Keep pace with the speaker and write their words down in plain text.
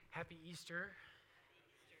Happy Easter.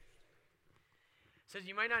 It says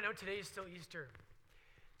you might not know today is still Easter.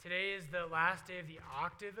 Today is the last day of the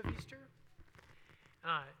octave of Easter.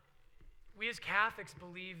 We as Catholics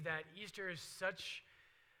believe that Easter is such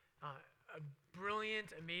a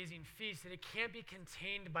brilliant, amazing feast that it can't be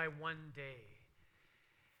contained by one day.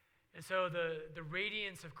 And so the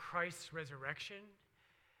radiance of Christ's resurrection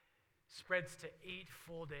spreads to 8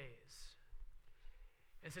 full days.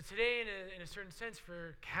 And so today, in a certain sense,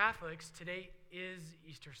 for Catholics, today is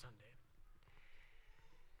Easter Sunday.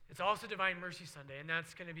 It's also Divine Mercy Sunday, and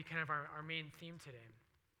that's going to be kind of our main theme today.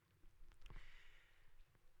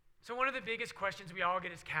 So one of the biggest questions we all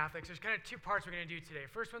get as Catholics, there's kind of 2 parts we're going to do today.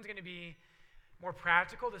 First one's going to be more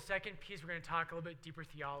practical. The second piece, we're going to talk a little bit deeper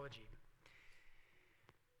theology.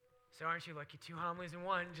 So aren't you lucky? 2 homilies in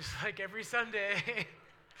one, just like every Sunday.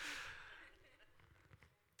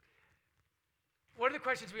 One of the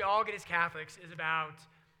questions we all get as Catholics is about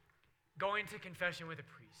going to confession with a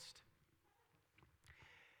priest.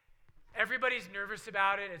 Everybody's nervous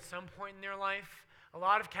about it at some point in their life. A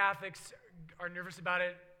lot of Catholics are nervous about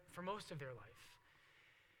it for most of their life.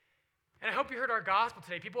 And I hope you heard our gospel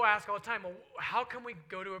today. People ask all the time, well, how can we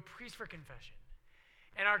go to a priest for confession?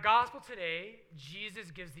 In our gospel today,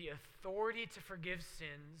 Jesus gives the authority to forgive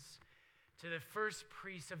sins to the first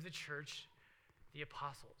priests of the church, the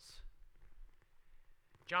apostles.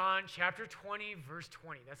 John chapter 20, verse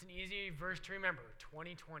 20. That's an easy verse to remember,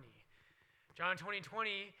 20:20. John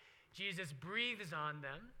 20:20, Jesus breathes on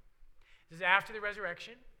them. This is after the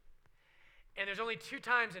resurrection. And there's only 2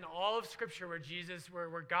 times in all of Scripture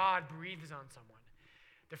where God breathes on someone.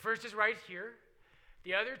 The first is right here.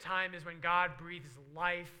 The other time is when God breathes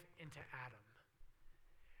life into Adam.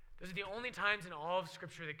 Those are the only times in all of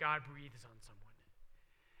Scripture that God breathes on someone.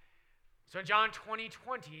 So in John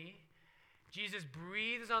 20:20, Jesus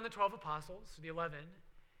breathes on the 12 apostles, the 11,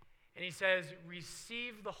 and he says,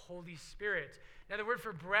 receive the Holy Spirit. Now the word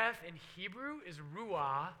for breath in Hebrew is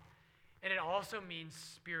ruah, and it also means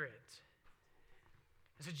spirit.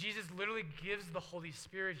 And so Jesus literally gives the Holy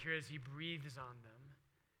Spirit here as he breathes on them.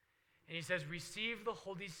 And he says, receive the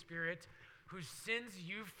Holy Spirit, whose sins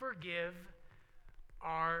you forgive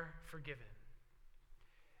are forgiven.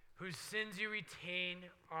 Whose sins you retain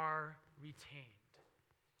are retained.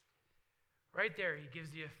 Right there, he gives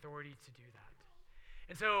the authority to do that.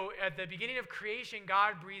 And so at the beginning of creation,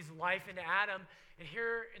 God breathes life into Adam. And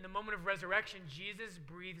here in the moment of resurrection, Jesus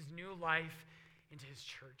breathes new life into his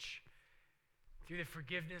church through the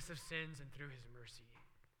forgiveness of sins and through his mercy.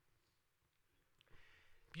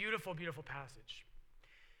 Beautiful, beautiful passage.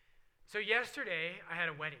 So yesterday, I had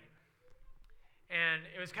a wedding. And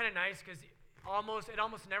it was kind of nice because it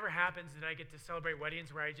almost never happens that I get to celebrate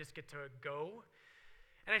weddings where I just get to go.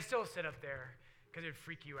 And I still sit up there because it would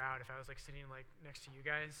freak you out if I was like sitting like next to you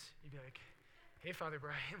guys. You'd be like, hey, Father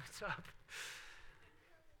Brian, what's up?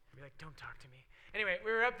 I'd be like, don't talk to me. Anyway,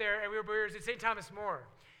 we were up there and we were at St. Thomas More.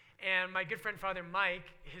 And my good friend, Father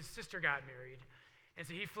Mike, his sister got married. And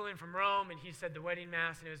so he flew in from Rome and he said the wedding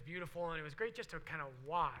mass and it was beautiful and it was great just to kind of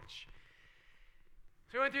watch.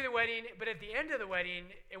 So we went through the wedding, but at the end of the wedding,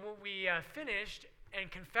 we finished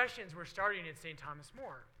and confessions were starting at St. Thomas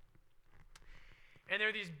More. And there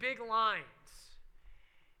are these big lines.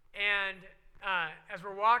 And as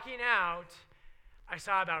we're walking out, I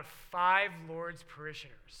saw about 5 Lord's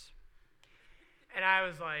parishioners. And I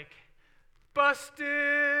was like,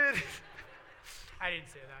 busted! I didn't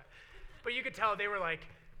say that. But you could tell they were like,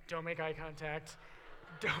 don't make eye contact.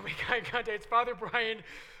 Don't make eye contact. It's Father Brian.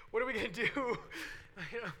 What are we going to do?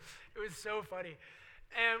 It was so funny.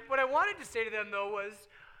 And what I wanted to say to them, though, was,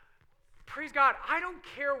 praise God, I don't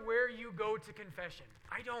care where you go to confession.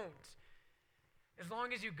 I don't. As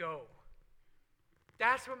long as you go.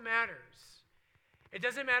 That's what matters. It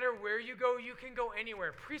doesn't matter where you go, you can go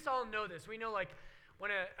anywhere. Priests all know this. We know like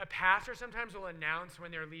when a pastor sometimes will announce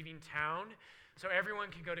when they're leaving town so everyone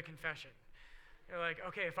can go to confession. They're like,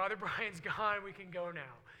 okay, Father Brian's gone, we can go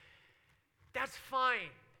now. That's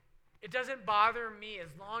fine. It doesn't bother me as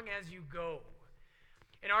long as you go.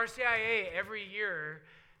 In RCIA, every year,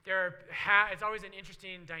 it's always an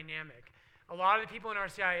interesting dynamic. A lot of the people in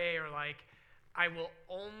RCIA are like, I will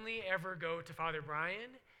only ever go to Father Brian.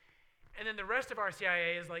 And then the rest of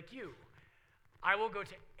RCIA is like you. I will go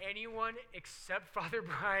to anyone except Father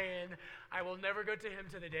Brian. I will never go to him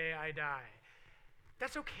to the day I die.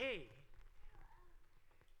 That's okay.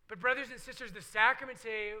 But brothers and sisters, the sacrament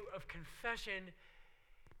today of confession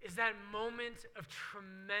is that moment of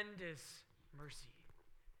tremendous mercy.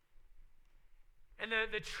 And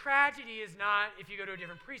the tragedy is not if you go to a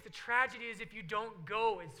different priest. The tragedy is if you don't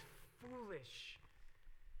go, it's foolish.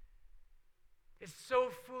 It's so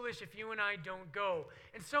foolish if you and I don't go.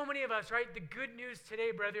 And so many of us, right? The good news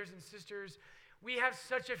today, brothers and sisters, we have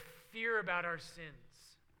such a fear about our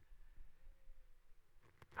sins.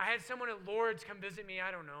 I had someone at Lourdes come visit me, I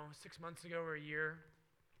don't know, 6 months ago or a year.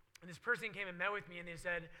 And this person came and met with me, and they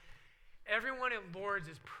said, everyone at Lourdes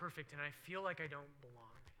is perfect, and I feel like I don't belong.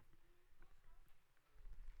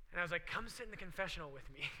 And I was like, come sit in the confessional with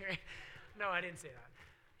me. No, I didn't say that.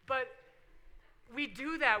 But we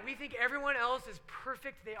do that. We think everyone else is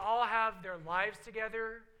perfect. They all have their lives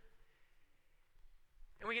together.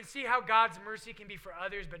 And we can see how God's mercy can be for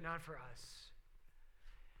others, but not for us.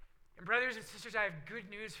 And brothers and sisters, I have good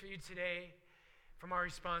news for you today from our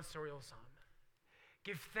responsorial psalm.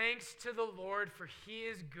 Give thanks to the Lord, for he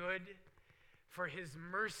is good, for his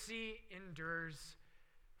mercy endures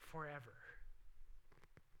forever.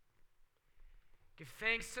 Give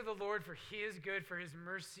thanks to the Lord, for he is good, for his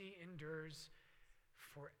mercy endures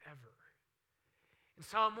forever. In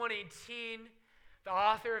Psalm 118, the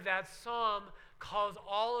author of that psalm calls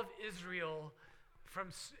all of Israel from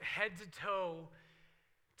head to toe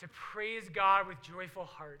to praise God with joyful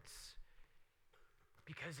hearts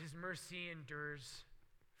because his mercy endures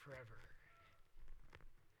forever.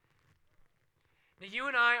 Now, you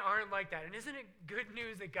and I aren't like that. And isn't it good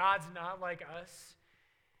news that God's not like us?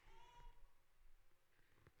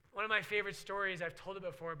 One of my favorite stories, I've told it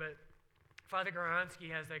before, but Father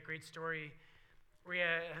Goronsky has that great story where he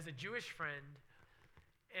has a Jewish friend,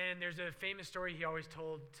 and there's a famous story he always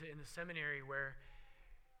told in the seminary where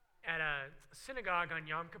at a synagogue on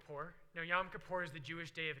Yom Kippur, now Yom Kippur is the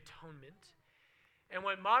Jewish Day of Atonement, and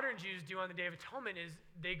what modern Jews do on the Day of Atonement is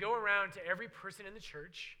they go around to every person in the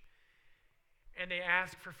church and they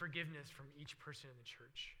ask for forgiveness from each person in the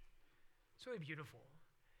church. It's really beautiful.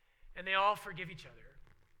 And they all forgive each other.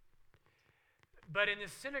 But in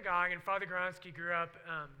this synagogue, and Father Goronsky grew up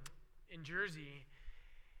in Jersey,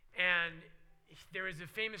 and there was a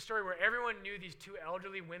famous story where everyone knew these two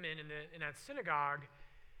elderly women in that synagogue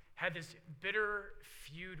had this bitter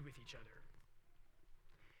feud with each other.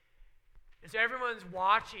 And so everyone's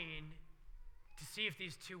watching to see if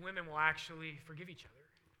these two women will actually forgive each other.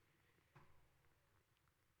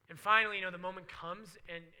 And finally, the moment comes,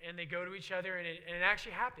 and they go to each other, and it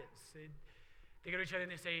actually happens. They go to each other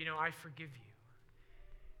and they say, I forgive you.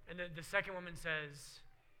 And the second woman says,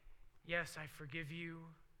 yes, I forgive you,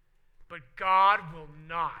 but God will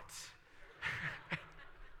not.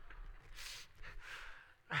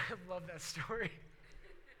 I love that story.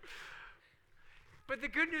 But the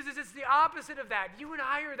good news is it's the opposite of that. You and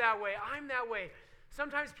I are that way. I'm that way.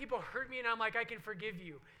 Sometimes people hurt me and I'm like, I can forgive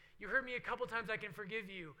you. You hurt me a couple times, I can forgive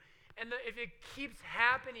you. And if it keeps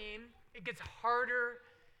happening, it gets harder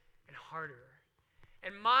and harder.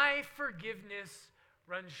 And my forgiveness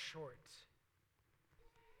runs short.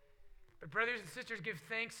 But brothers and sisters, give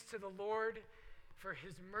thanks to the Lord, for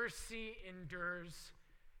his mercy endures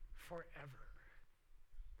forever.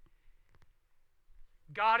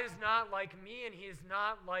 God is not like me, and he is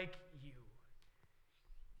not like you.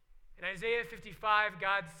 In Isaiah 55,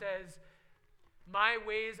 God says, my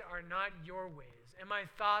ways are not your ways, and my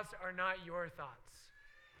thoughts are not your thoughts.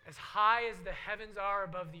 As high as the heavens are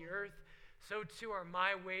above the earth, so too are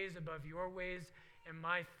my ways above your ways, and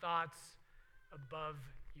my thoughts above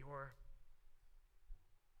your.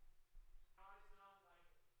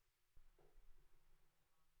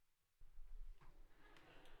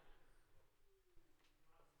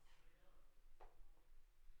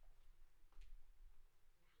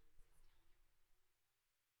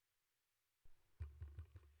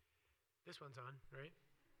 This one's on, right?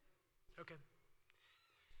 Okay.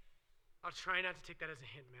 I'll try not to take that as a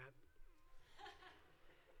hint, Matt.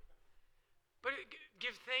 But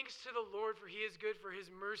give thanks to the Lord, for he is good, for his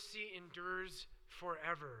mercy endures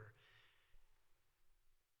forever.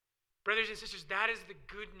 Brothers and sisters, that is the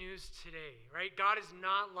good news today, right? God is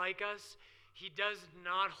not like us. He does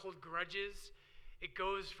not hold grudges. It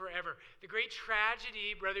goes forever. The great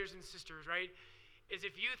tragedy, brothers and sisters, right, is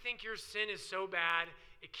if you think your sin is so bad,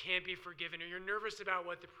 it can't be forgiven, or you're nervous about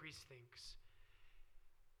what the priest thinks.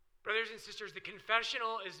 Brothers and sisters, the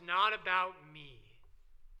confessional is not about me.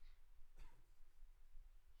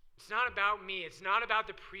 It's not about me. It's not about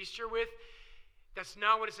the priest you're with. That's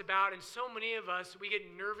not what it's about. And so many of us, we get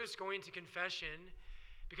nervous going to confession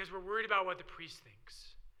because we're worried about what the priest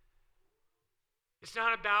thinks. It's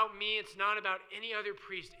not about me. It's not about any other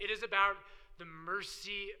priest. It is about the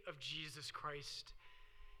mercy of Jesus Christ.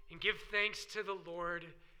 And give thanks to the Lord,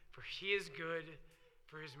 for he is good,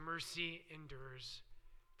 for his mercy endures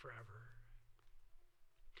forever.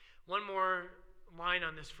 One more line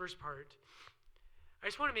on this first part. I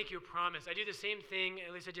just want to make you a promise. I do the same thing,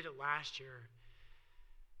 at least I did it last year.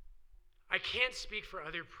 can't speak for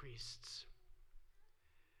other priests,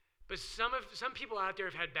 but some people out there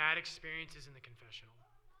have had bad experiences in the confessional.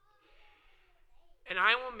 And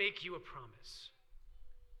I will make you a promise.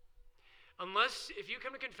 If you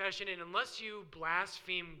come to confession and unless you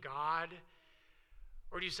blaspheme God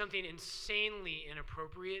or do something insanely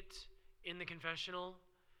inappropriate in the confessional,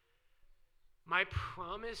 my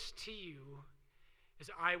promise to you is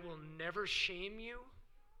I will never shame you,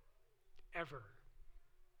 ever.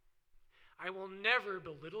 I will never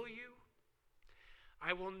belittle you.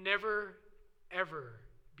 I will never, ever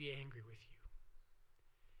be angry with you.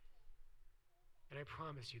 And I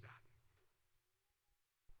promise you that.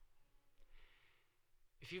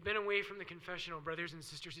 If you've been away from the confessional, brothers and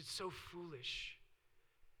sisters, it's so foolish.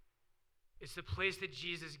 It's the place that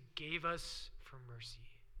Jesus gave us for mercy.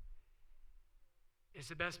 It's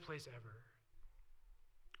the best place ever.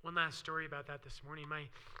 One last story about that this morning.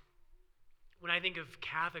 When I think of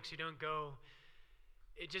Catholics who don't go,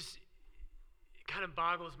 it kind of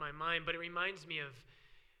boggles my mind, but it reminds me of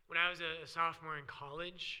when I was a sophomore in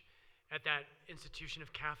college at that institution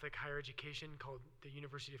of Catholic higher education called the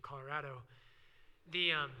University of Colorado.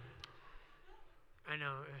 I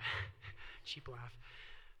know, cheap laugh.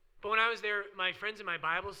 But when I was there, my friends in my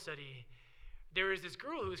Bible study, there was this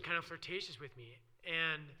girl who was kind of flirtatious with me,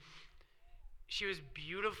 and she was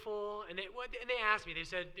beautiful. And they asked me,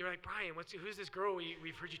 they were like, Brian, who's this girl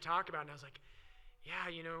we've heard you talk about? And I was like, yeah,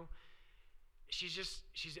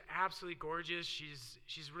 she's absolutely gorgeous.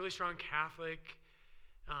 She's a really strong Catholic.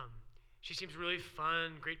 She seems really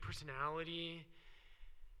fun, great personality.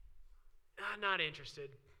 Not interested,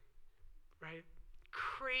 right?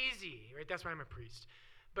 Crazy, right? That's why I'm a priest.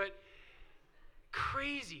 But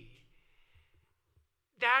crazy.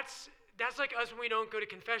 That's like us when we don't go to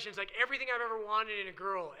confession. It's like everything I've ever wanted in a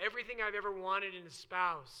girl, everything I've ever wanted in a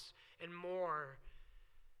spouse, and more.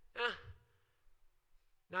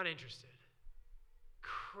 Not interested.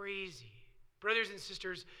 Crazy. Brothers and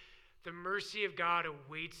sisters, the mercy of God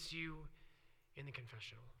awaits you in the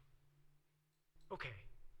confessional. Okay.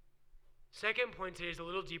 Second point today is a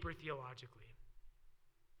little deeper theologically.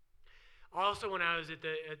 Also, when I was at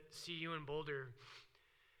CU in Boulder,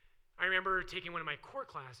 I remember taking one of my core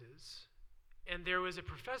classes, and there was a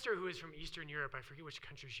professor who was from Eastern Europe. I forget which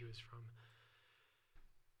country she was from.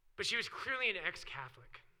 But she was clearly an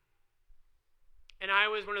ex-Catholic. And I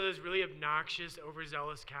was one of those really obnoxious,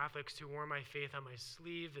 overzealous Catholics who wore my faith on my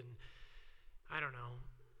sleeve, and I don't know.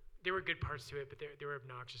 There were good parts to it, but there were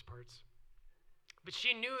obnoxious parts. But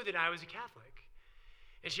she knew that I was a Catholic.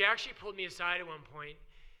 And she actually pulled me aside at one point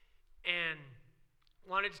and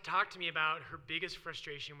wanted to talk to me about her biggest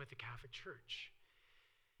frustration with the Catholic Church.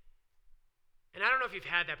 And I don't know if you've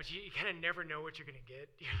had that, but you kind of never know what you're going to get.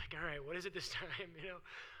 You're like, all right, what is it this time?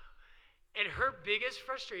 And her biggest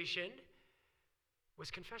frustration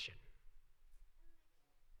was confession.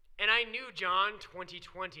 And I knew John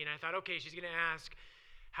 20:20, and I thought, okay, she's going to ask,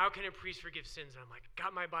 how can a priest forgive sins? And I'm like,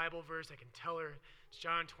 got my Bible verse, I can tell her. It's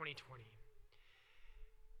John 20:20.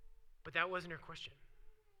 But that wasn't her question.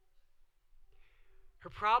 Her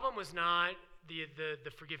problem was not the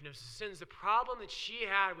forgiveness of sins. The problem that she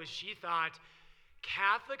had was she thought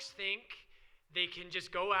Catholics think they can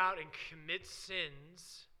just go out and commit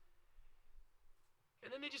sins,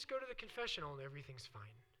 and then they just go to the confessional and everything's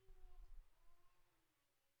fine.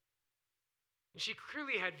 And she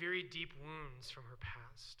clearly had very deep wounds from her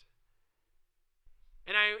past.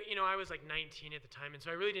 And I was like 19 at the time, and so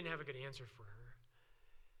I really didn't have a good answer for her.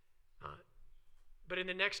 But in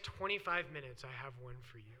the next 25 minutes, I have one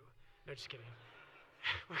for you. No, just kidding.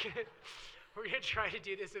 We're gonna try to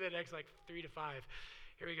do this in the next 3 to 5.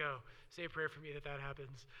 Here we go. Say a prayer for me that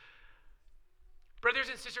happens. Brothers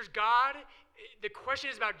and sisters, the question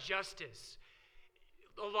is about justice.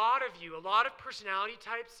 A lot of personality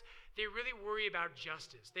types, they really worry about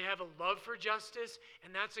justice. They have a love for justice,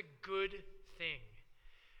 and that's a good thing.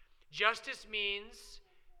 Justice means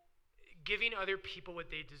giving other people what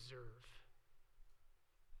they deserve.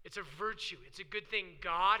 It's a virtue. It's a good thing.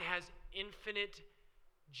 God has infinite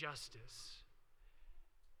justice.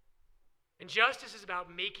 And justice is about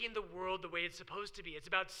making the world the way it's supposed to be. It's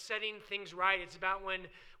about setting things right. It's about when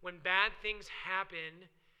bad things happen,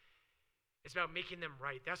 it's about making them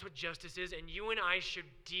right. That's what justice is, and you and I should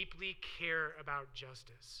deeply care about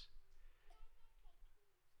justice.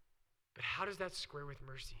 But how does that square with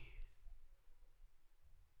mercy?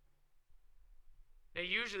 Now,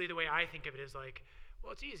 usually the way I think of it is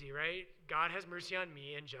well, it's easy, right? God has mercy on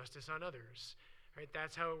me and justice on others, right?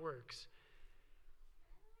 That's how it works.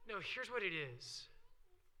 No, here's what it is.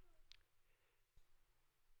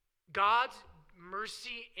 God's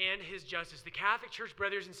mercy and his justice. The Catholic Church,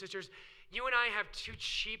 brothers and sisters, you and I have too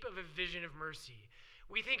cheap of a vision of mercy.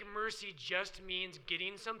 We think mercy just means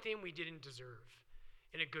getting something we didn't deserve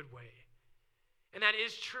in a good way. And that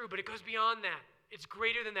is true, but it goes beyond that. It's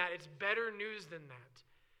greater than that. It's better news than that.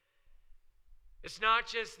 It's not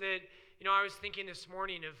just that, I was thinking this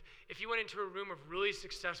morning of if you went into a room of really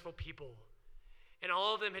successful people and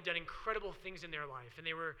all of them had done incredible things in their life and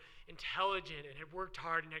they were intelligent and had worked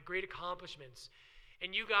hard and had great accomplishments,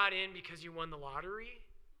 and you got in because you won the lottery,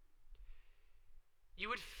 you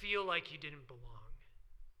would feel like you didn't belong.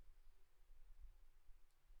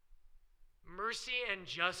 Mercy and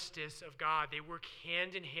justice of God, they work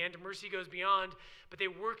hand in hand. Mercy goes beyond, but they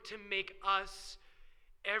work to make us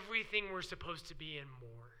everything we're supposed to be and more.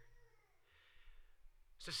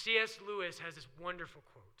 So C.S. Lewis has this wonderful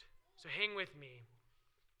quote. So hang with me.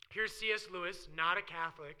 Here's C.S. Lewis, not a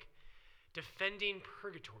Catholic, defending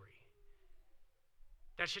purgatory.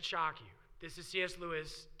 That should shock you. This is C.S.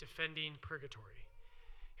 Lewis defending purgatory.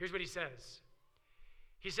 Here's what he says.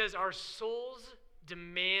 He says, our souls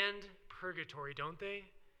demand purgatory, don't they?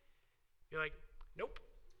 You're like, nope,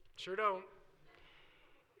 sure don't.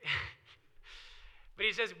 But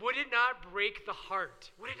he says, would it not break the heart?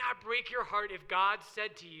 Would it not break your heart if God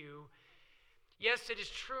said to you, yes, it is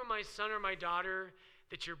true, my son or my daughter,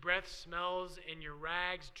 that your breath smells and your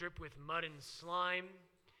rags drip with mud and slime,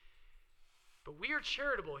 but we are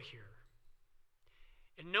charitable here,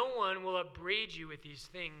 and no one will upbraid you with these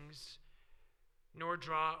things, nor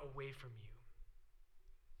draw away from you.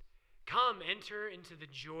 Come, enter into the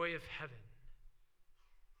joy of heaven.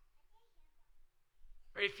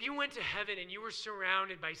 Right, if you went to heaven and you were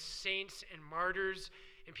surrounded by saints and martyrs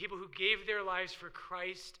and people who gave their lives for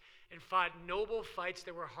Christ and fought noble fights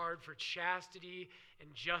that were hard for chastity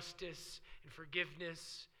and justice and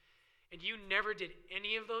forgiveness, and you never did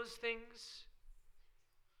any of those things,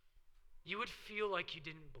 you would feel like you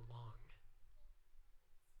didn't belong.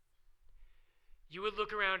 You would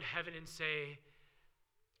look around heaven and say,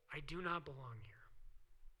 I do not belong here.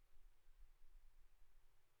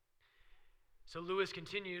 So Lewis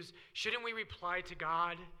continues, shouldn't we reply to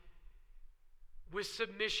God with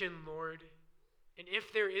submission, Lord? And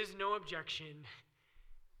if there is no objection,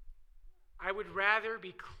 I would rather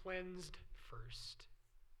be cleansed first.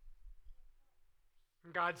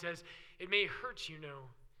 And God says, it may hurt, And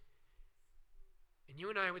you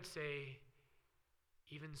and I would say,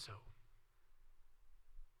 even so.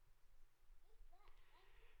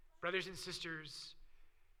 Brothers and sisters,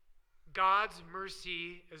 God's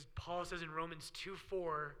mercy, as Paul says in Romans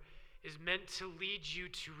 2:4, is meant to lead you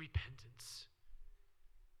to repentance.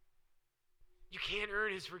 You can't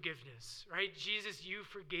earn his forgiveness, right? Jesus, you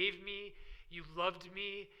forgave me, you loved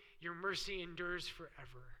me, your mercy endures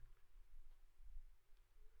forever.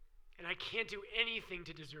 And I can't do anything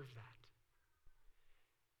to deserve that.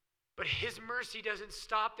 But his mercy doesn't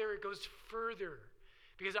stop there, it goes further.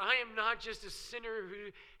 Because I am not just a sinner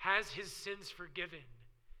who has his sins forgiven.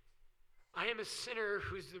 I am a sinner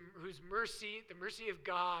whose mercy, the mercy of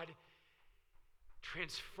God,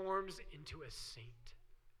 transforms into a saint.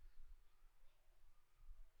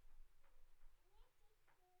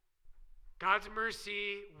 God's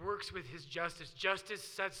mercy works with his justice. Justice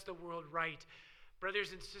sets the world right.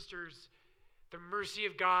 Brothers and sisters, the mercy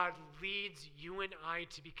of God leads you and I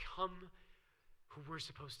to become who we're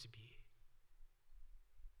supposed to be.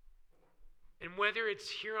 And whether it's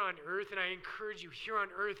here on earth, and I encourage you, here on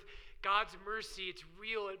earth, God's mercy, it's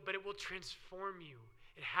real, but it will transform you.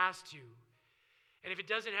 It has to. And if it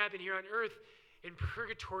doesn't happen here on earth, in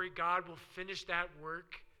purgatory, God will finish that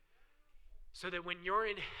work so that when you're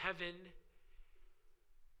in heaven,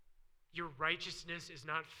 your righteousness is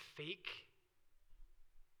not fake.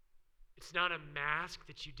 It's not a mask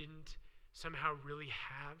that you didn't somehow really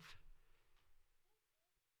have.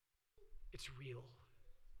 It's real.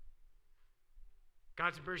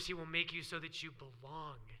 God's mercy will make you so that you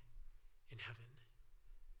belong in heaven.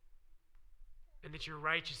 And that your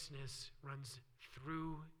righteousness runs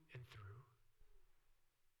through and through.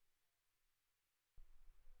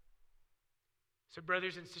 So,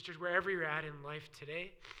 brothers and sisters, wherever you're at in life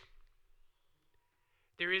today,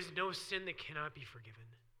 there is no sin that cannot be forgiven.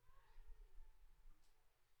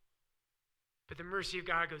 But the mercy of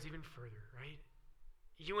God goes even further, right?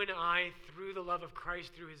 You and I, through the love of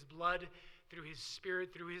Christ, through his blood, through his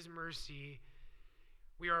Spirit, through his mercy,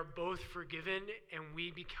 we are both forgiven and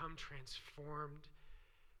we become transformed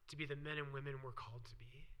to be the men and women we're called to be.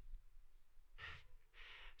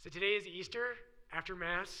 So today is Easter. After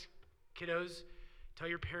Mass, kiddos, tell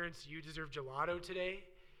your parents you deserve gelato today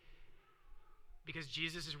because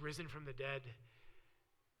Jesus is risen from the dead.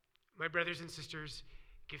 My brothers and sisters,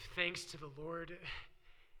 give thanks to the Lord,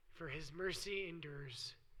 for his mercy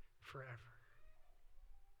endures forever.